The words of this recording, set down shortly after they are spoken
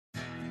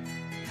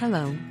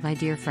Hello, my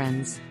dear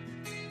friends.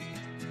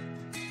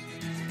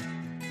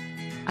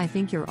 I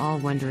think you're all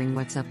wondering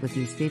what's up with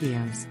these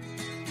videos.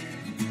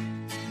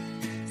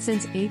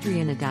 Since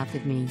Adrian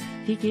adopted me,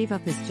 he gave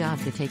up his job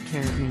to take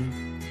care of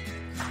me.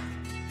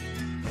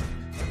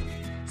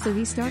 So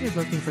he started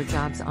looking for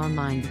jobs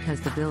online because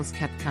the bills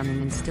kept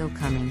coming and still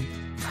coming.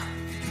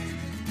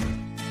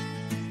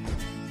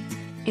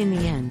 In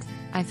the end,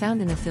 I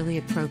found an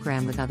affiliate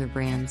program with other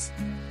brands.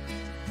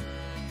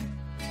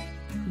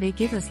 They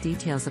give us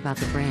details about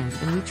the brand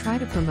and we try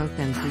to promote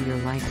them through your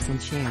likes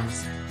and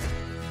shares.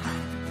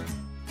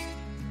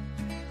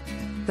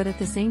 But at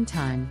the same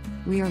time,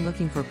 we are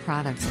looking for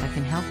products that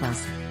can help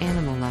us,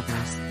 animal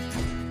lovers.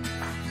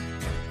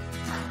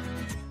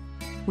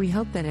 We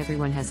hope that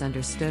everyone has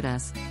understood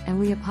us, and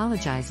we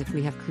apologize if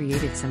we have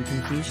created some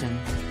confusion.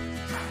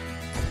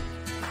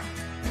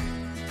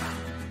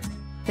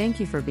 Thank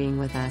you for being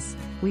with us.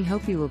 We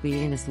hope you will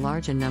be in as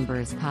large a number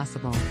as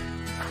possible.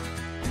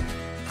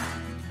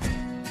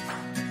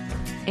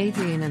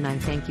 Adrian and I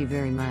thank you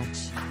very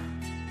much.